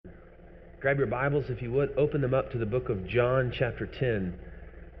Grab your Bibles, if you would. Open them up to the book of John chapter 10.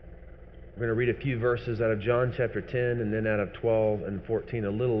 We're going to read a few verses out of John chapter 10 and then out of 12 and 14 a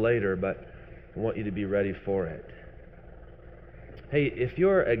little later, but I want you to be ready for it. Hey, if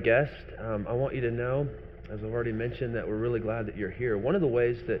you're a guest, I want you to know, as I've already mentioned, that we're really glad that you're here. One of the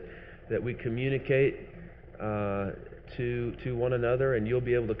ways that we communicate to one another, and you'll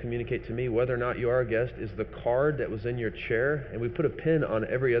be able to communicate to me whether or not you are a guest, is the card that was in your chair. And we put a pin on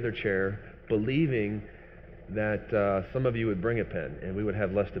every other chair, believing that some of you would bring a pen, and we would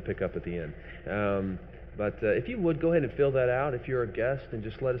have less to pick up at the end. But if you would, go ahead and fill that out if you're a guest, and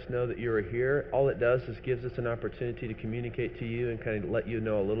just let us know that you're here. All it does is gives us an opportunity to communicate to you and kind of let you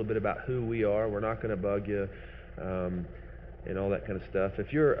know a little bit about who we are. We're not going to bug you and all that kind of stuff.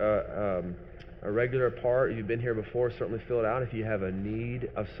 If you're a regular part, you've been here before, certainly fill it out. If you have a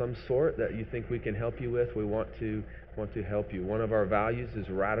need of some sort that you think we can help you with, we want to help you. One of our values is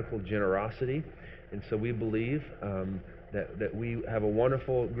radical generosity, and so we believe that we have a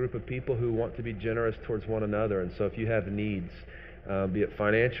wonderful group of people who want to be generous towards one another. And so if you have needs, be it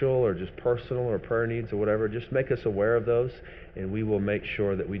financial or just personal or prayer needs or whatever, just make us aware of those, and we will make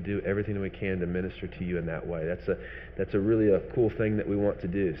sure that we do everything that we can to minister to you in that way. That's a really cool thing that we want to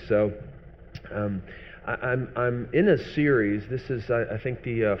do. So I'm in a series. This is, I think,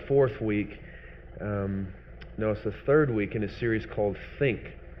 the fourth week. No, it's the third week in a series called Think.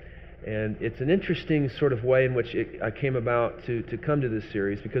 And it's an interesting sort of way in which I came about to come to this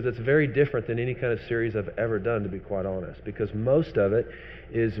series, because it's very different than any kind of series I've ever done, to be quite honest, because most of it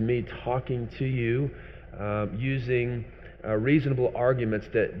is me talking to you using reasonable arguments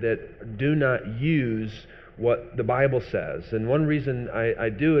that do not use what the Bible says. And one reason I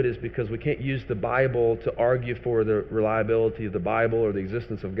do it is because we can't use the Bible to argue for the reliability of the Bible or the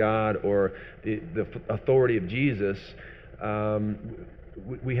existence of God or the authority of Jesus.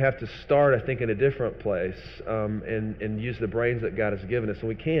 We have to start, I think, in a different place and use the brains that God has given us. And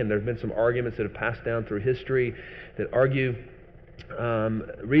we can. There have been some arguments that have passed down through history that argue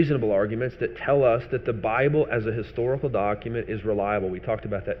reasonable arguments that tell us that the Bible as a historical document is reliable. We talked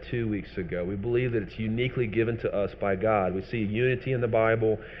about that 2 weeks ago. We believe that it's uniquely given to us by God. We see unity in the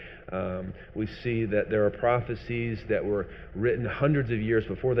Bible. We see that there are prophecies that were written hundreds of years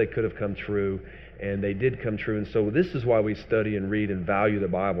before they could have come true, and they did come true. And so this is why we study and read and value the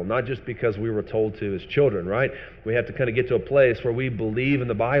Bible, not just because we were told to as children, right? We have to kind of get to a place where we believe in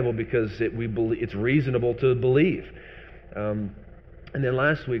the Bible because we believe it's reasonable to believe. And then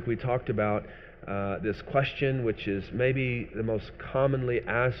last week we talked about this question, which is maybe the most commonly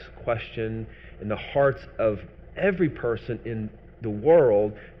asked question in the hearts of every person in the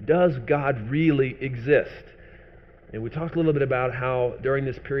world: does God really exist? And we talked a little bit about how during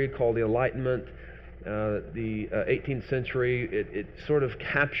this period called the Enlightenment, the 18th century, it sort of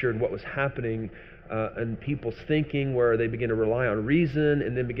captured what was happening in people's thinking, where they begin to rely on reason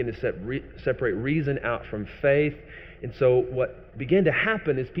and then begin to separate reason out from faith. And so what began to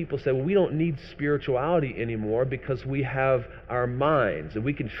happen is people said, well, we don't need spirituality anymore because we have our minds and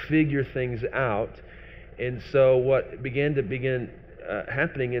we can figure things out. And so what began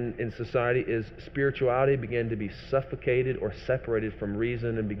happening in society is spirituality began to be suffocated or separated from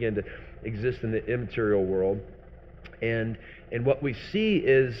reason and began to exist in the immaterial world. And what we see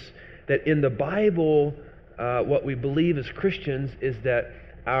is that in the Bible, what we believe as Christians is that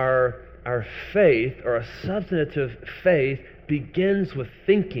our faith, or a substantive faith, begins with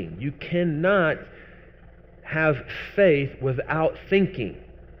thinking. You cannot have faith without thinking.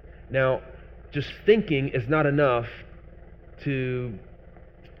 Now, just thinking is not enough to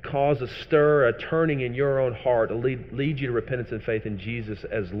cause a stir, a turning in your own heart, to lead you to repentance and faith in Jesus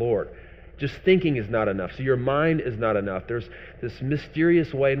as Lord. Just thinking is not enough. So your mind is not enough. There's this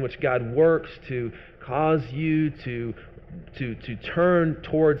mysterious way in which God works to cause you to turn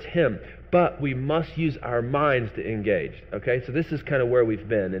towards Him. But we must use our minds to engage. Okay, so this is kind of where we've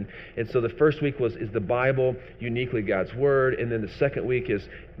been. And so the first week is the Bible uniquely God's Word, and then the second week is,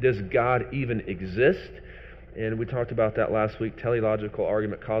 does God even exist? And we talked about that last week: teleological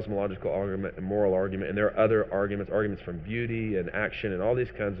argument, cosmological argument, and moral argument. And there are other arguments from beauty and action and all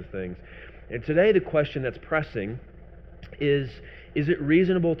these kinds of things. And today the question that's pressing is it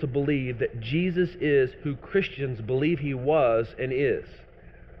reasonable to believe that Jesus is who Christians believe He was and is?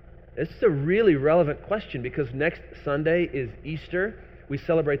 This is a really relevant question, because next Sunday is Easter. We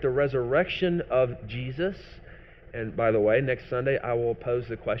celebrate the resurrection of Jesus. And by the way, next Sunday I will pose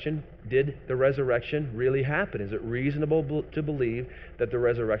the question, did the resurrection really happen? Is it reasonable to believe that the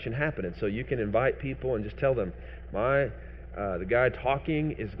resurrection happened? And so you can invite people and just tell them, the guy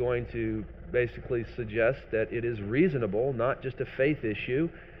talking is going to basically suggest that it is reasonable, not just a faith issue,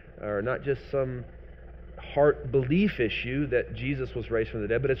 or not just some heart belief issue that Jesus was raised from the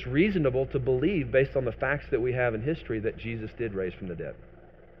dead, but it's reasonable to believe, based on the facts that we have in history, that Jesus did raise from the dead.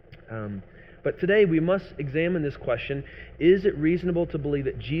 But today we must examine this question: is it reasonable to believe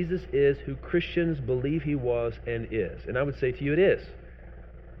that Jesus is who Christians believe he was and is? And I would say to you, it is.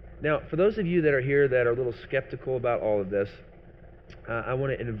 Now, for those of you that are here that are a little skeptical about all of this, I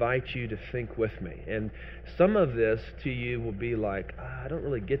want to invite you to think with me. And some of this to you will be like, I don't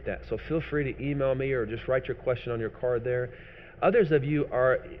really get that. So feel free to email me or just write your question on your card there. Others of you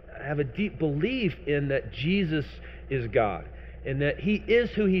have a deep belief in that Jesus is God, and that he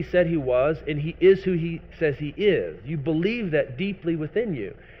is who he said he was, and he is who he says he is. You believe that deeply within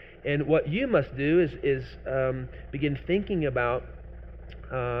you. And what you must do is begin thinking about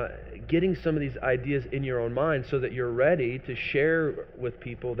getting some of these ideas in your own mind so that you're ready to share with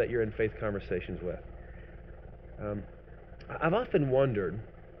people that you're in faith conversations with. I've often wondered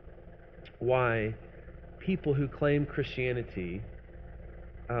why people who claim Christianity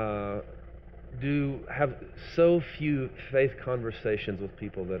do have so few faith conversations with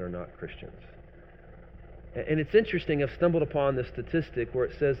people that are not Christians. And it's interesting, I've stumbled upon this statistic where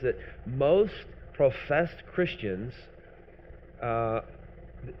it says that most professed Christians,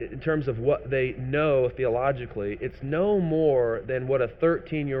 in terms of what they know theologically, it's no more than what a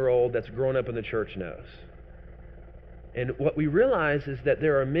 13-year-old that's grown up in the church knows. And what we realize is that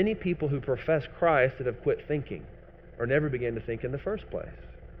there are many people who profess Christ that have quit thinking or never began to think in the first place.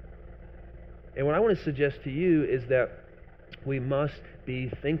 And what I want to suggest to you is that we must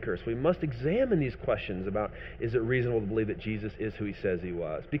be thinkers. We must examine these questions about, is it reasonable to believe that Jesus is who he says he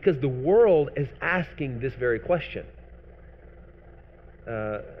was? Because the world is asking this very question.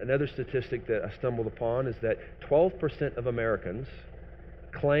 Another statistic that I stumbled upon is that 12% of Americans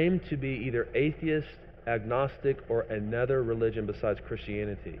claim to be either atheist, agnostic, or another religion besides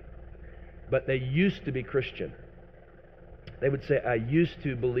Christianity. But they used to be Christian. They would say, I used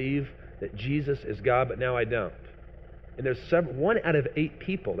to believe that Jesus is God, but now I don't. And there's 1 out of 8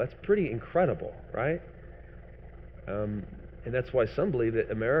 people. That's pretty incredible, right? And that's why some believe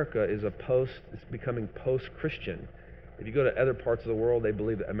that America is becoming post-Christian. If you go to other parts of the world, they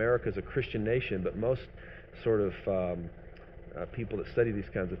believe that America is a Christian nation, but most sort of people that study these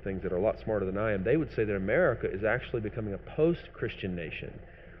kinds of things that are a lot smarter than I am, they would say that America is actually becoming a post-Christian nation,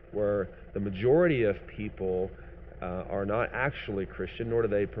 where the majority of people are not actually Christian, nor do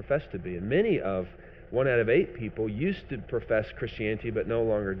they profess to be. And many of 1 out of 8 people used to profess Christianity, but no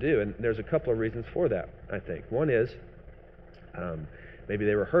longer do. And there's a couple of reasons for that, I think. One is maybe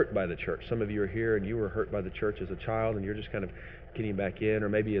they were hurt by the church. Some of you are here and you were hurt by the church as a child and you're just kind of getting back in, or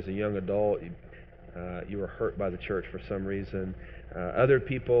maybe as a young adult you were hurt by the church for some reason. Other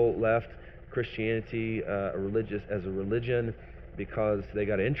people left Christianity as a religion because they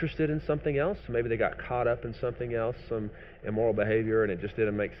got interested in something else. Maybe they got caught up in something else, some immoral behavior, and it just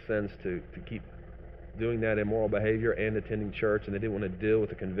didn't make sense to keep doing that immoral behavior and attending church, and they didn't want to deal with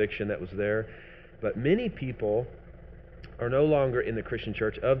the conviction that was there. But many people are no longer in the Christian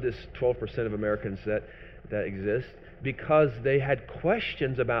church, of this 12% of Americans that exist, because they had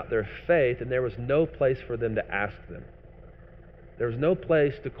questions about their faith and there was no place for them to ask them. There was no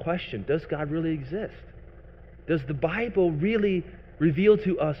place to question, does God really exist? Does the Bible really reveal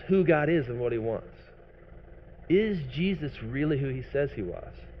to us who God is and what he wants? Is Jesus really who he says he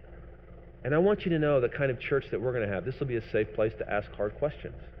was? And I want you to know the kind of church that we're going to have. This will be a safe place to ask hard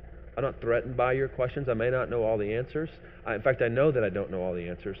questions. I'm not threatened by your questions. I may not know all the answers. In fact, I know that I don't know all the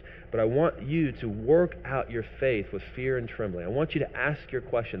answers. But I want you to work out your faith with fear and trembling. I want you to ask your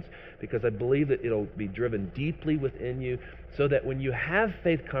questions because I believe that it'll be driven deeply within you so that when you have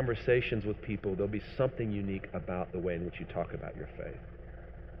faith conversations with people, there'll be something unique about the way in which you talk about your faith.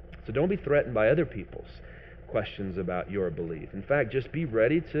 So don't be threatened by other people's questions about your belief. In fact, just be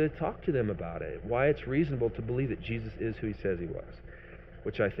ready to talk to them about it, why it's reasonable to believe that Jesus is who he says he was,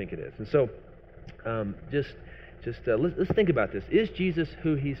 which I think it is. And so let's think about this. Is Jesus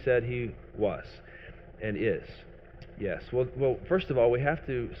who he said he was and is? Yes. Well, first of all, we have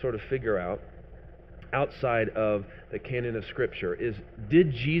to sort of figure out, outside of the canon of Scripture,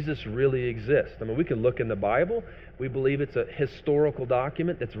 did Jesus really exist? I mean, we can look in the Bible. We believe it's a historical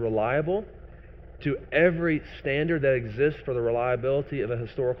document that's reliable to every standard that exists for the reliability of a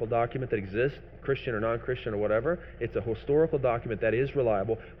historical document that exists, Christian or non-Christian or whatever. It's a historical document that is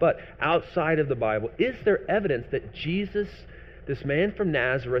reliable. But outside of the Bible, is there evidence that Jesus, this man from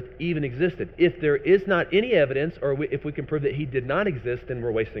Nazareth, even existed? If there is not any evidence, or if we can prove that he did not exist, then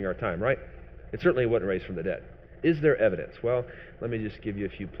we're wasting our time, right? It certainly wasn't raised from the dead. Is there evidence? Well, let me just give you a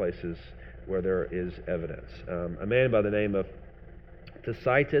few places where there is evidence. A man by the name of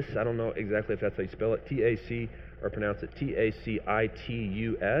Tacitus, I don't know exactly if that's how you spell it, T-A-C, or pronounce it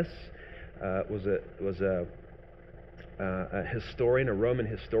T-A-C-I-T-U-S, was a historian, a Roman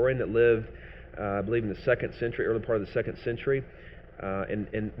historian that lived, I believe, in the 2nd century, early part of the 2nd century.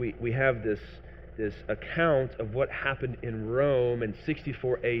 And we have this account of what happened in Rome in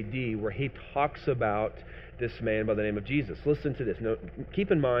 64 AD, where he talks about this man by the name of Jesus. Listen to this. Now, keep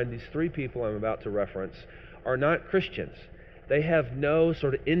in mind, these 3 people I'm about to reference are not Christians. They have no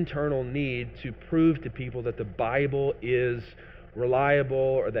sort of internal need to prove to people that the Bible is reliable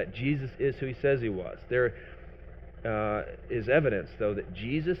or that Jesus is who he says he was. There is evidence, though, that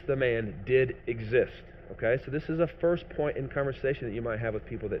Jesus, the man, did exist. Okay, so this is a first point in conversation that you might have with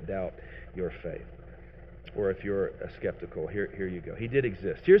people that doubt your faith, or if you're skeptical. Here you go. He did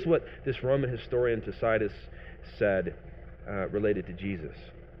exist. Here's what this Roman historian Tacitus said related to Jesus.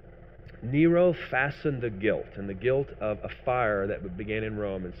 Nero fastened the guilt, and the guilt of a fire that began in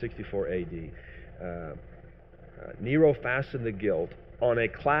Rome in 64 AD. Nero fastened the guilt on a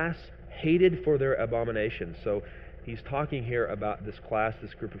class hated for their abominations. So he's talking here about this class,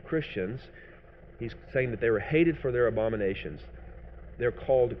 this group of Christians. He's saying that they were hated for their abominations. They're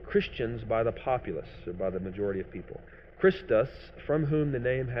called Christians by the populace, or by the majority of people. Christus, from whom the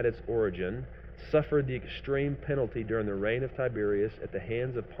name had its origin, suffered the extreme penalty during the reign of Tiberius at the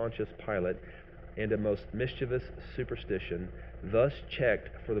hands of Pontius Pilate, and a most mischievous superstition, thus checked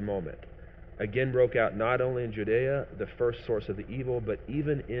for the moment, again broke out not only in Judea, the first source of the evil, but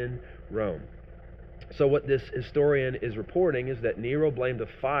even in Rome. So what this historian is reporting is that Nero blamed a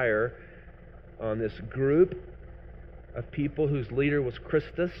fire on this group of people whose leader was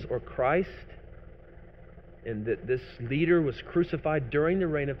Christus, or Christ, and that this leader was crucified during the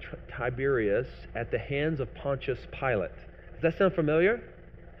reign of Tiberius at the hands of Pontius Pilate. Does that sound familiar?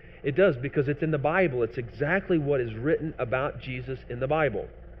 It does, because it's in the Bible. It's exactly what is written about Jesus in the Bible.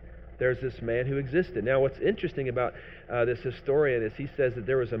 There's this man who existed. Now, what's interesting about this historian is he says that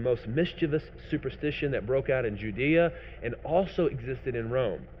there was a most mischievous superstition that broke out in Judea and also existed in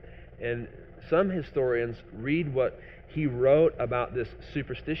Rome. And some historians read what he wrote about this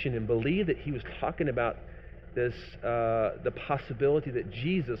superstition and believe that he was talking about this the possibility that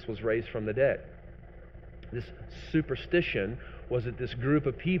Jesus was raised from the dead. This superstition was that this group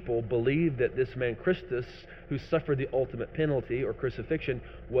of people believed that this man Christus, who suffered the ultimate penalty or crucifixion,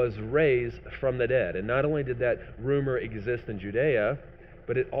 was raised from the dead. And not only did that rumor exist in Judea,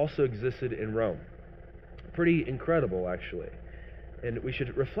 but it also existed in Rome. Pretty incredible, actually. And we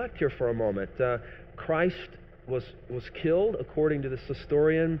should reflect here for a moment. Christ was killed, according to this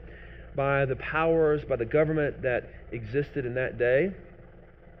historian, by the powers, by the government that existed in that day,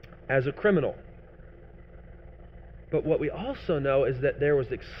 as a criminal. But what we also know is that there was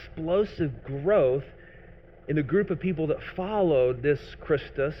explosive growth in the group of people that followed this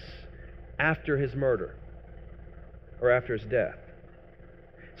Christus after his murder, or after his death.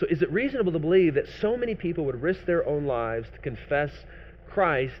 So is it reasonable to believe that so many people would risk their own lives to confess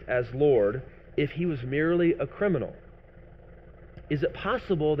Christ as Lord if he was merely a criminal? Is it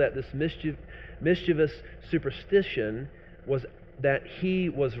possible that this mischievous superstition was that he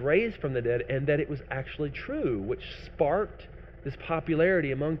was raised from the dead and that it was actually true, which sparked this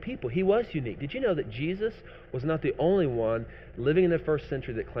popularity among people? He was unique. Did you know that Jesus was not the only one living in the first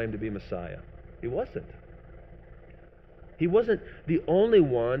century that claimed to be Messiah? He wasn't. He wasn't the only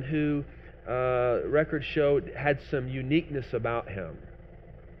one who records showed had some uniqueness about him.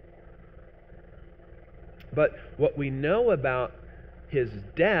 But what we know about his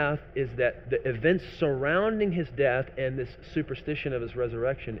death is that the events surrounding his death and this superstition of his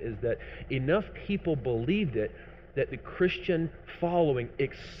resurrection is that enough people believed it that the Christian following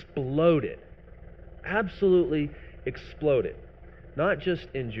exploded. Absolutely exploded. Not just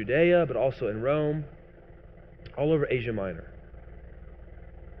in Judea, but also in Rome, all over Asia Minor.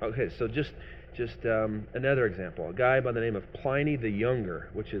 Okay, so just another example. A guy by the name of Pliny the Younger,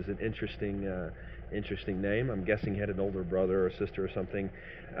 which is an interesting name. I'm guessing he had an older brother or sister or something.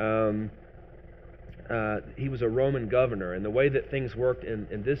 He was a Roman governor, and the way that things worked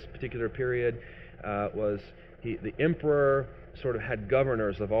in this particular period was the emperor sort of had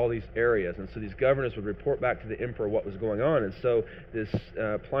governors of all these areas, and so these governors would report back to the emperor what was going on. And so this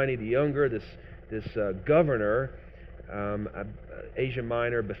Pliny the Younger, this governor, Asia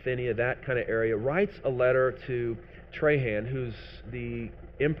Minor, Bithynia, that kind of area, writes a letter to Trajan, who's the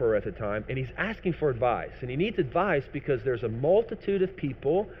emperor at the time, and he's asking for advice. And he needs advice because there's a multitude of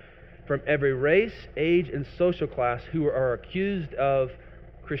people from every race, age, and social class who are accused of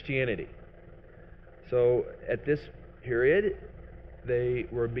Christianity. So at this period, they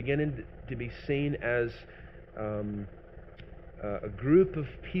were beginning to be seen as a group of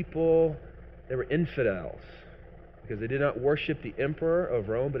people that were infidels because they did not worship the emperor of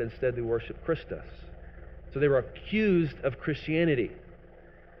Rome, but instead they worshiped Christus. So they were accused of Christianity.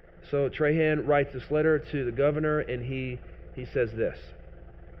 So Trajan writes this letter to the governor, and he says this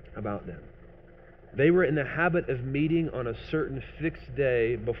about them. They were in the habit of meeting on a certain fixed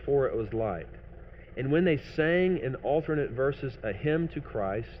day before it was light. And when they sang in alternate verses a hymn to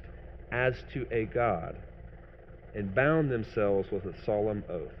Christ as to a God, and bound themselves with a solemn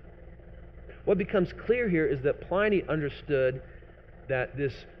oath. What becomes clear here is that Pliny understood that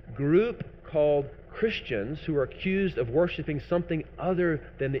this group called Christians, who are accused of worshiping something other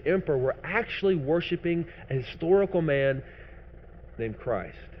than the emperor, were actually worshiping a historical man named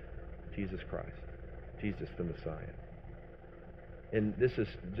Christ, Jesus Christ, Jesus the Messiah. And this is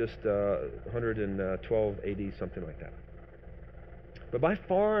just 112 AD, something like that. But by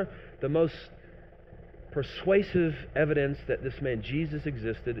far the most persuasive evidence that this man Jesus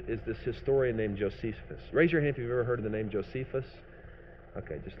existed is this historian named Josephus. Raise your hand if you've ever heard of the name Josephus.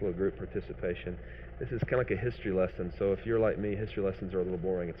 Okay, just a little group participation. This is kind of like a history lesson, so if you're like me, history lessons are a little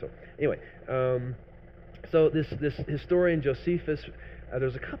boring. And so, anyway, so this historian Josephus,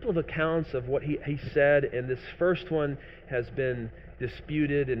 there's a couple of accounts of what he said, and this first one has been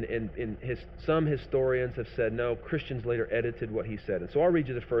disputed, and some historians have said, no, Christians later edited what he said. And so I'll read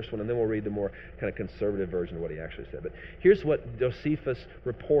you the first one, and then we'll read the more kind of conservative version of what he actually said. But here's what Josephus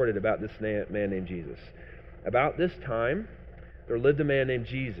reported about this man named Jesus. About this time, there lived a man named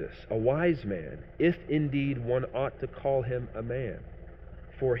Jesus, a wise man, if indeed one ought to call him a man.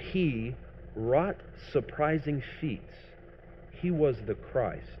 For he wrought surprising feats. He was the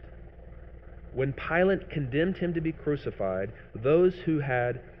Christ. When Pilate condemned him to be crucified, those who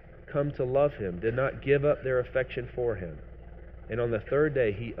had come to love him did not give up their affection for him. And on the third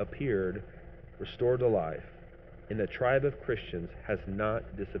day he appeared, restored to life, and the tribe of Christians has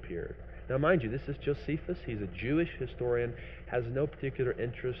not disappeared. Now mind you, this is Josephus. He's a Jewish historian, has no particular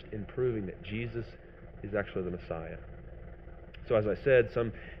interest in proving that Jesus is actually the Messiah. So as I said,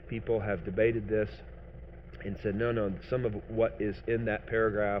 some people have debated this and said, no, some of what is in that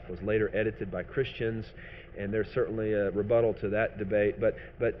paragraph was later edited by Christians, and there's certainly a rebuttal to that debate, but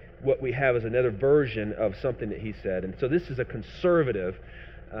what we have is another version of something that he said. And so this is a conservative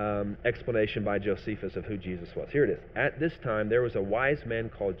explanation by Josephus of who Jesus was. Here it is. At this time, there was a wise man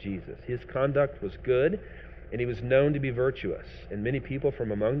called Jesus. His conduct was good, and he was known to be virtuous. And many people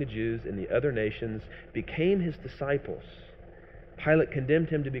from among the Jews and the other nations became his disciples. Pilate condemned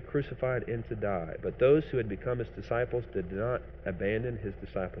him to be crucified and to die, but those who had become his disciples did not abandon his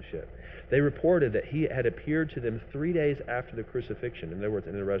discipleship. They reported that he had appeared to them 3 days after the crucifixion, in other words,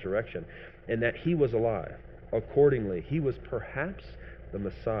 in the resurrection, and that he was alive. Accordingly, he was perhaps the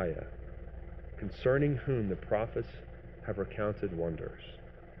Messiah, concerning whom the prophets have recounted wonders.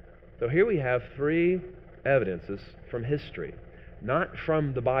 So here we have three evidences from history, not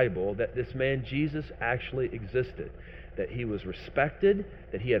from the Bible, that this man Jesus actually existed, that he was respected,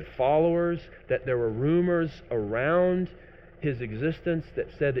 that he had followers, that there were rumors around his existence that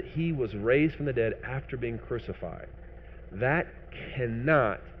said that he was raised from the dead after being crucified. That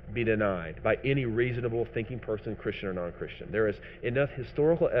cannot be denied by any reasonable thinking person, Christian or non-Christian. There is enough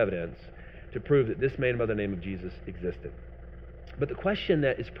historical evidence to prove that this man by the name of Jesus existed. But the question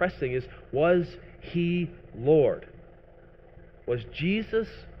that is pressing is, was he Lord? Was Jesus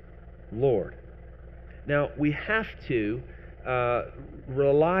Lord? Now, we have to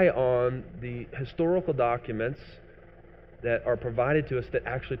rely on the historical documents that are provided to us that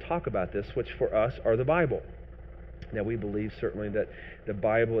actually talk about this, which for us are the Bible. Now, we believe certainly that the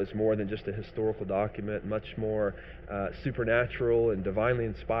Bible is more than just a historical document, much more supernatural and divinely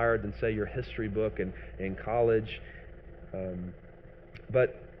inspired than, say, your history book in college.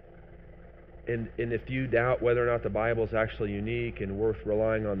 And if you doubt whether or not the Bible is actually unique and worth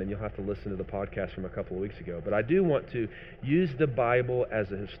relying on, then you'll have to listen to the podcast from a couple of weeks ago. But I do want to use the Bible as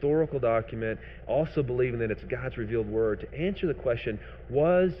a historical document, also believing that it's God's revealed word, to answer the question,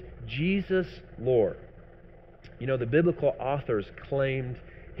 was Jesus Lord? You know, the biblical authors claimed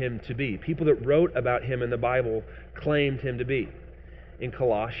him to be. People that wrote about him in the Bible claimed him to be. In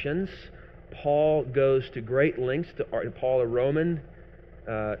Colossians, Paul goes to great lengths Paul, a Roman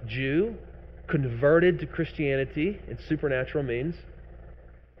Jew, converted to Christianity in supernatural means.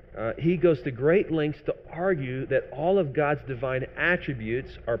 He goes to great lengths to argue that all of God's divine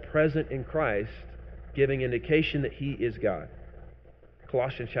attributes are present in Christ, giving indication that he is God.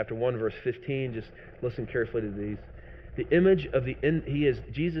 Colossians chapter 1, verse 15, just listen carefully to these.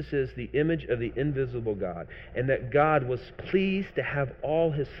 Jesus is the image of the invisible God, and that God was pleased to have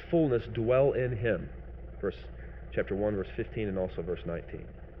all his fullness dwell in him. Verse chapter 1, verse 15, and also verse 19.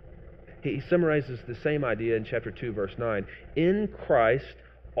 He summarizes the same idea in chapter 2, verse 9. In Christ,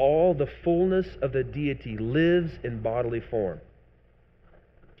 all the fullness of the deity lives in bodily form.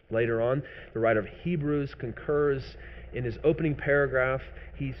 Later on, the writer of Hebrews concurs in his opening paragraph.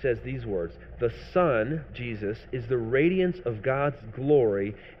 He says these words, "The Son, Jesus, is the radiance of God's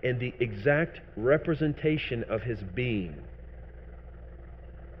glory and the exact representation of his being."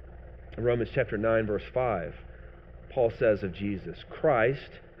 In Romans chapter 9, verse 5, Paul says of Jesus,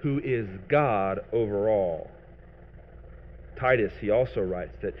 "Christ, who is God over all." Titus, he also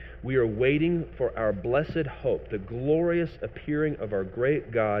writes that we are waiting for our blessed hope, the glorious appearing of our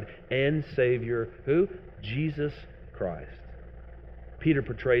great God and Savior, who? Jesus Christ. Peter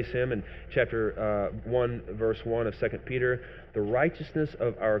portrays him in chapter 1, verse 1 of 2 Peter. The righteousness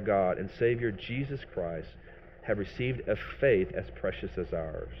of our God and Savior Jesus Christ have received a faith as precious as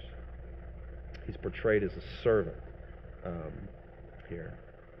ours. He's portrayed as a servant here.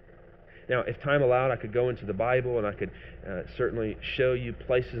 Now, if time allowed, I could go into the Bible and I could certainly show you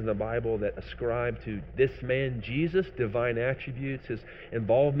places in the Bible that ascribe to this man Jesus divine attributes, his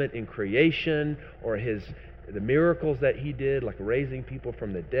involvement in creation, or the miracles that he did, like raising people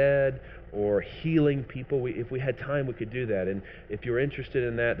from the dead or healing people. If we had time, we could do that. And if you're interested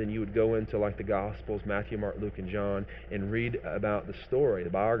in that, then you would go into like the Gospels, Matthew, Mark, Luke, and John, and read about the story, the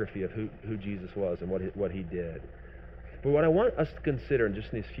biography of who Jesus was and what he did. But what I want us to consider in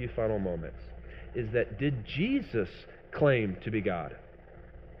just these few final moments is that did Jesus claim to be God?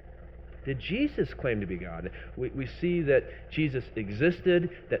 Did Jesus claim to be God? We see that Jesus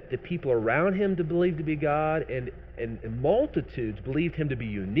existed, that the people around him believed to be God, and multitudes believed him to be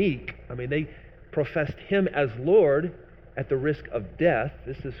unique. I mean, they professed him as Lord at the risk of death.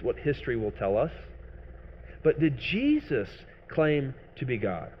 This is what history will tell us. But did Jesus claim to be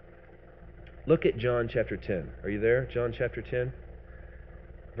God? Look at John chapter 10. Are you there? John chapter 10,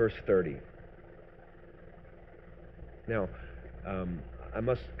 verse 30. Now, I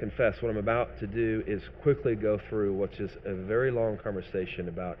must confess, what I'm about to do is quickly go through what's just a very long conversation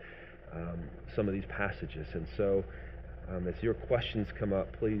about some of these passages. And so, as your questions come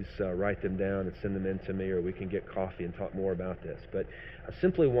up, please write them down and send them in to me, or we can get coffee and talk more about this. But I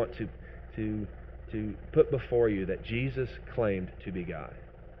simply want to put before you that Jesus claimed to be God.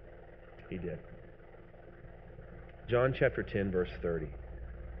 He did. John chapter 10, verse 30.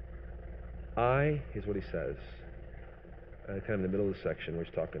 Here's what he says, kind of in the middle of the section where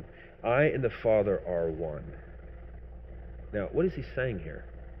he's talking. I and the Father are one. Now, what is he saying here?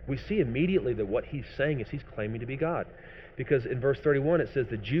 We see immediately that what he's saying is he's claiming to be God. Because in verse 31 it says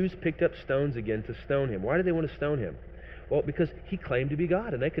the Jews picked up stones again to stone him. Why did they want to stone him? Well, because he claimed to be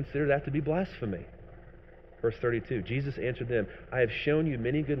God, and they considered that to be blasphemy. Verse 32, Jesus answered them, I have shown you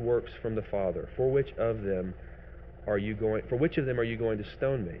many good works from the Father. For which of them are you going to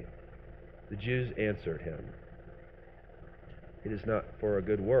stone me? The Jews answered him, it is not for a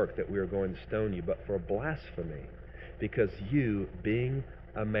good work that we are going to stone you, but for blasphemy, because you, being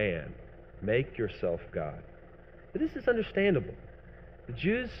a man, make yourself God. But this is understandable. The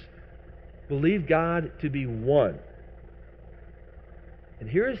Jews believed God to be one. And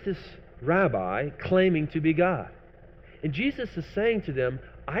here is this rabbi claiming to be God. And Jesus is saying to them,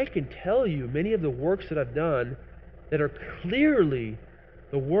 I can tell you many of the works that I've done that are clearly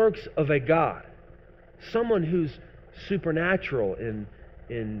the works of a God, someone who's supernatural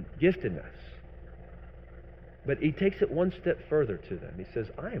in giftedness. But he takes it one step further to them. He says,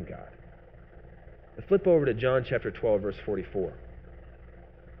 I am God. Now flip over to John chapter 12, verse 44.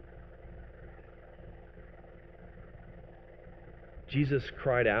 Jesus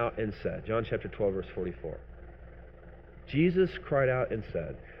cried out and said, John chapter 12, verse 44. Jesus cried out and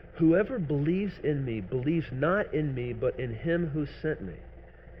said, whoever believes in me believes not in me, but in him who sent me.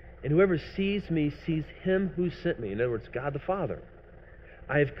 And whoever sees me sees him who sent me. In other words, God the Father.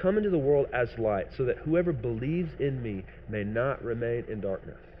 I have come into the world as light, so that whoever believes in me may not remain in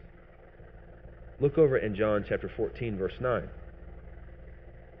darkness. Look over in John chapter 14, verse 9.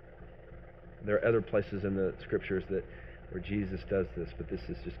 There are other places in the scriptures where Jesus does this, but this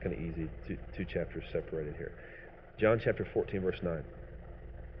is just kind of easy. Two chapters separated here. John chapter 14, verse 9.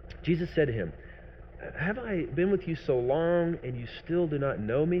 Jesus said to him, have I been with you so long, and you still do not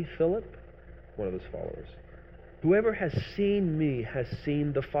know me, Philip? One of his followers. Whoever has seen me has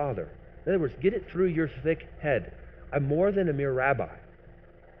seen the Father. In other words, get it through your thick head. I'm more than a mere rabbi.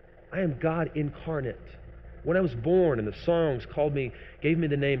 I am God incarnate. When I was born and the songs gave me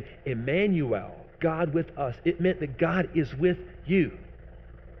the name Emmanuel, God with us, it meant that God is with you.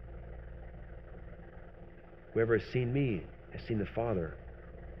 Whoever has seen me has seen the Father.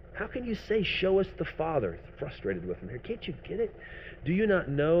 How can you say, show us the Father? He's frustrated with him here. Can't you get it? Do you not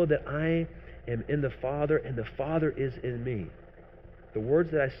know that I am in the Father and the Father is in me? The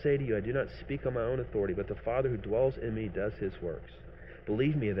words that I say to you, I do not speak on my own authority, but the Father who dwells in me does his works.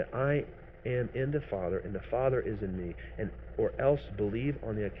 Believe me that I am in the Father and the Father is in me, or else believe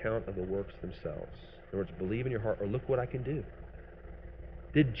on the account of the works themselves. In other words, believe in your heart, or look what I can do.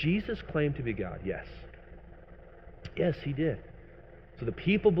 Did Jesus claim to be God? Yes. Yes, he did. So the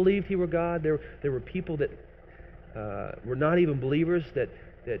people believed he were God. There were people that were not even believers that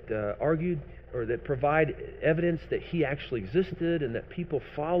argued or that provide evidence that he actually existed and that people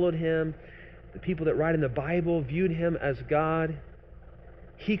followed him. The people that write in the Bible viewed him as God.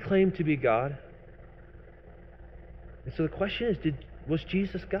 He claimed to be God. And so the question is, was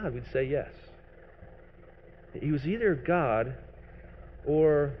Jesus God? We'd say yes. He was either God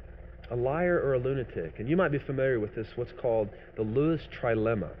or a liar or a lunatic. And you might be familiar with this, what's called the Lewis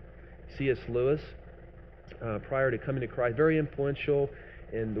trilemma. C.S. Lewis, prior to coming to Christ, very influential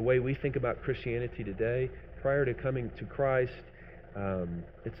in the way we think about Christianity today. Prior to coming to Christ,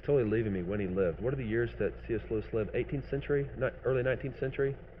 it's totally leaving me when he lived. What are the years that C.S. Lewis lived? 18th century? Not early 19th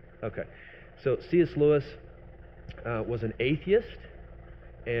century? Okay. So C.S. Lewis was an atheist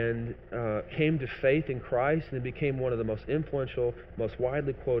and came to faith in Christ and became one of the most influential, most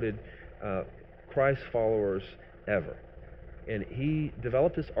widely quoted Christ followers ever. And he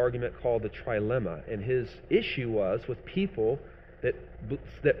developed this argument called the trilemma. And his issue was with people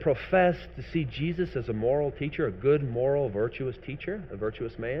that professed to see Jesus as a moral teacher, a good, moral, virtuous teacher, a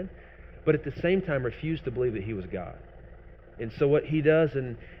virtuous man, but at the same time refused to believe that he was God. And so what he does,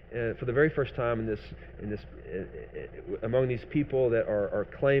 for the very first time among these people that are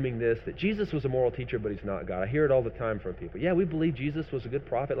claiming this, that Jesus was a moral teacher, but he's not God. I hear it all the time from people. Yeah, we believe Jesus was a good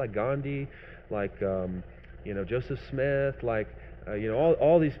prophet, like Gandhi, like Joseph Smith, like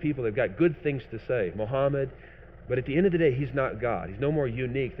all these people. They've got good things to say. Muhammad. But at the end of the day, he's not God. He's no more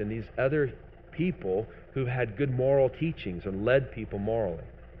unique than these other people who had good moral teachings and led people morally.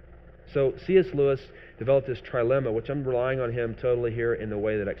 So C.S. Lewis developed this trilemma, which I'm relying on him totally here in the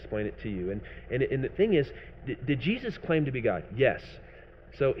way that I explain it to you. And the thing is, did Jesus claim to be God? Yes.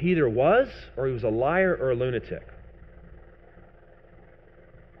 So he either was, or he was a liar or a lunatic.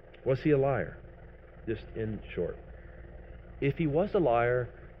 Was he a liar? Just in short. If he was a liar,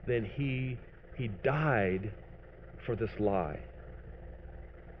 then he died for this lie.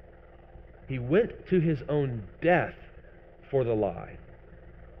 He went to his own death for the lie.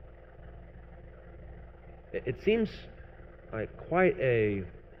 It seems like quite a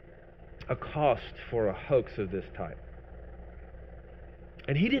cost for a hoax of this type.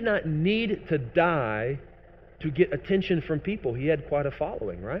 And he did not need to die to get attention from people. He had quite a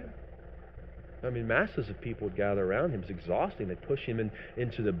following, right? I mean, masses of people would gather around him. It was exhausting. They'd push him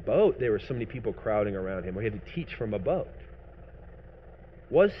into the boat. There were so many people crowding around him. He had to teach from a boat.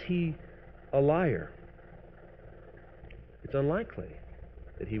 Was he a liar? It's unlikely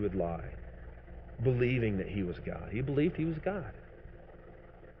that he would lie, believing that he was God. He believed he was God.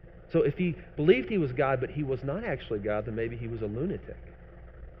 So if he believed he was God, but he was not actually God, then maybe he was a lunatic.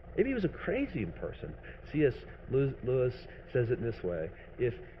 Maybe he was a crazy person. C.S. Lewis says it in this way.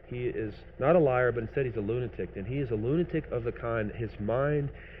 If he is not a liar, but instead he's a lunatic, then he is a lunatic of the kind, his mind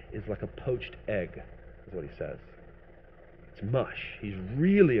is like a poached egg, is what he says. It's mush. He's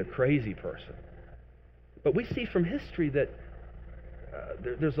really a crazy person. But we see from history that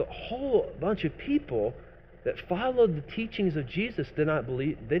there's a whole bunch of people that followed the teachings of Jesus. They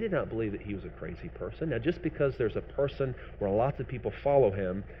did not believe that he was a crazy person. Now, just because there's a person where lots of people follow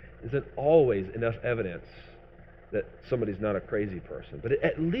him isn't always enough evidence that somebody's not a crazy person. But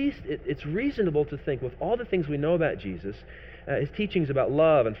at least it's reasonable to think, with all the things we know about Jesus, his teachings about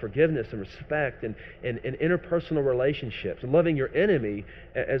love and forgiveness and respect and interpersonal relationships and loving your enemy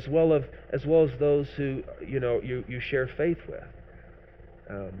as well as those who you share faith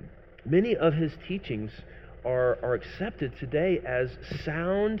with. Many of his teachings are accepted today as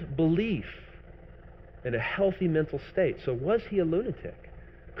sound belief in a healthy mental state. So was he a lunatic?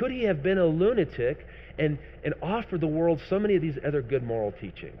 Could he have been a lunatic and offer the world so many of these other good moral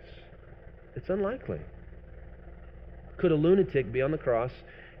teachings? It's unlikely. Could a lunatic be on the cross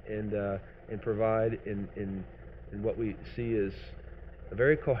and provide in what we see as a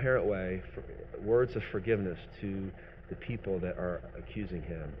very coherent way words of forgiveness to the people that are accusing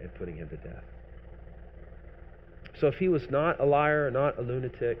him and putting him to death? So if he was not a liar, not a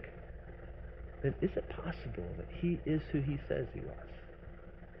lunatic, then is it possible that he is who he says he was?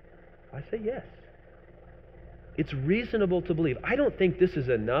 I say yes. It's reasonable to believe. I don't think this is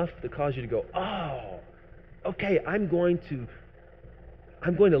enough to cause you to go, oh, okay, I'm going to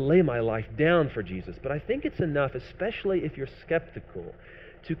I'm going to lay my life down for Jesus. But I think it's enough, especially if you're skeptical,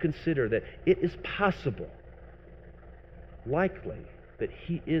 to consider that it is possible, likely, that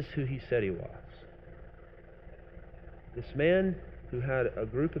he is who he said he was. This man who had a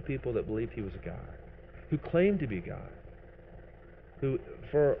group of people that believed he was God, who claimed to be God, who,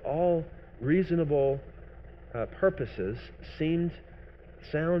 for all reasonable purposes, seemed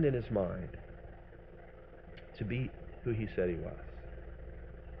sound in his mind to be who he said he was.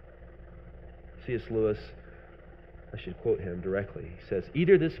 C.S. Lewis, I should quote him directly. He says,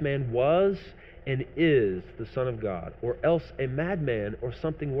 "Either this man was and is the Son of God, or else a madman or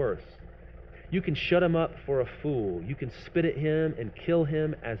something worse. You can shut him up for a fool. You can spit at him and kill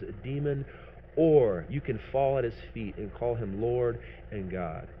him as a demon, or you can fall at his feet and call him Lord and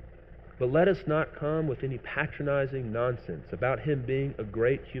God. But let us not come with any patronizing nonsense about him being a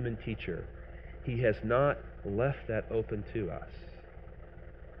great human teacher. He has not left that open to us."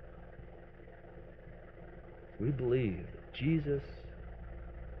 We believe that Jesus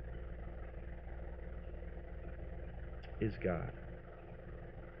is God.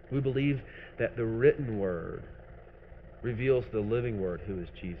 We believe that the written word reveals the living word, who is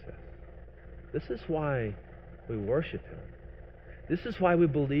Jesus. This is why we worship him. This is why we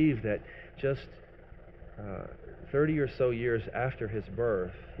believe that just 30 or so years after his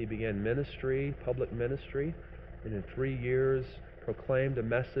birth, he began ministry, public ministry, and in 3 years proclaimed a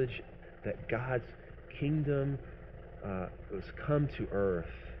message that God's kingdom was come to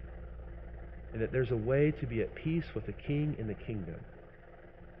earth, and that there's a way to be at peace with the king and the kingdom.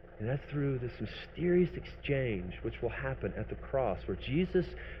 And that's through this mysterious exchange which will happen at the cross, where Jesus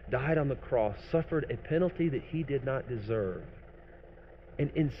died on the cross, suffered a penalty that he did not deserve.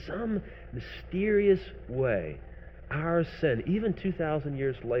 And in some mysterious way, our sin, even 2,000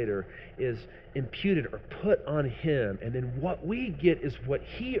 years later, is imputed or put on him. And then what we get is what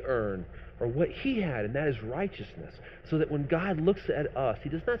he earned or what he had, and that is righteousness. So that when God looks at us, he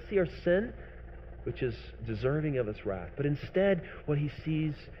does not see our sin, which is deserving of his wrath, but instead what he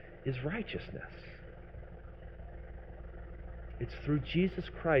sees is righteousness. It's through Jesus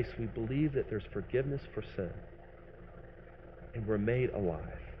Christ we believe that there's forgiveness for sin. And we're made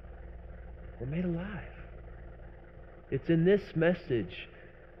alive. We're made alive. It's in this message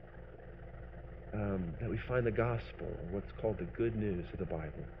that we find the gospel, or what's called the good news of the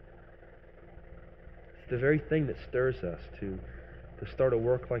Bible. It's the very thing that stirs us to start a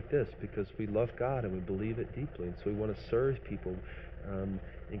work like this, because we love God and we believe it deeply, and so we want to serve people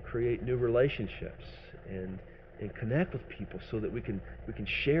and create new relationships and connect with people so that we can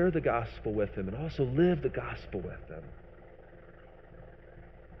share the gospel with them and also live the gospel with them.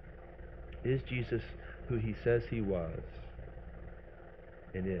 Is Jesus who he says he was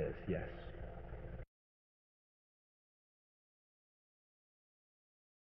and is? Yes.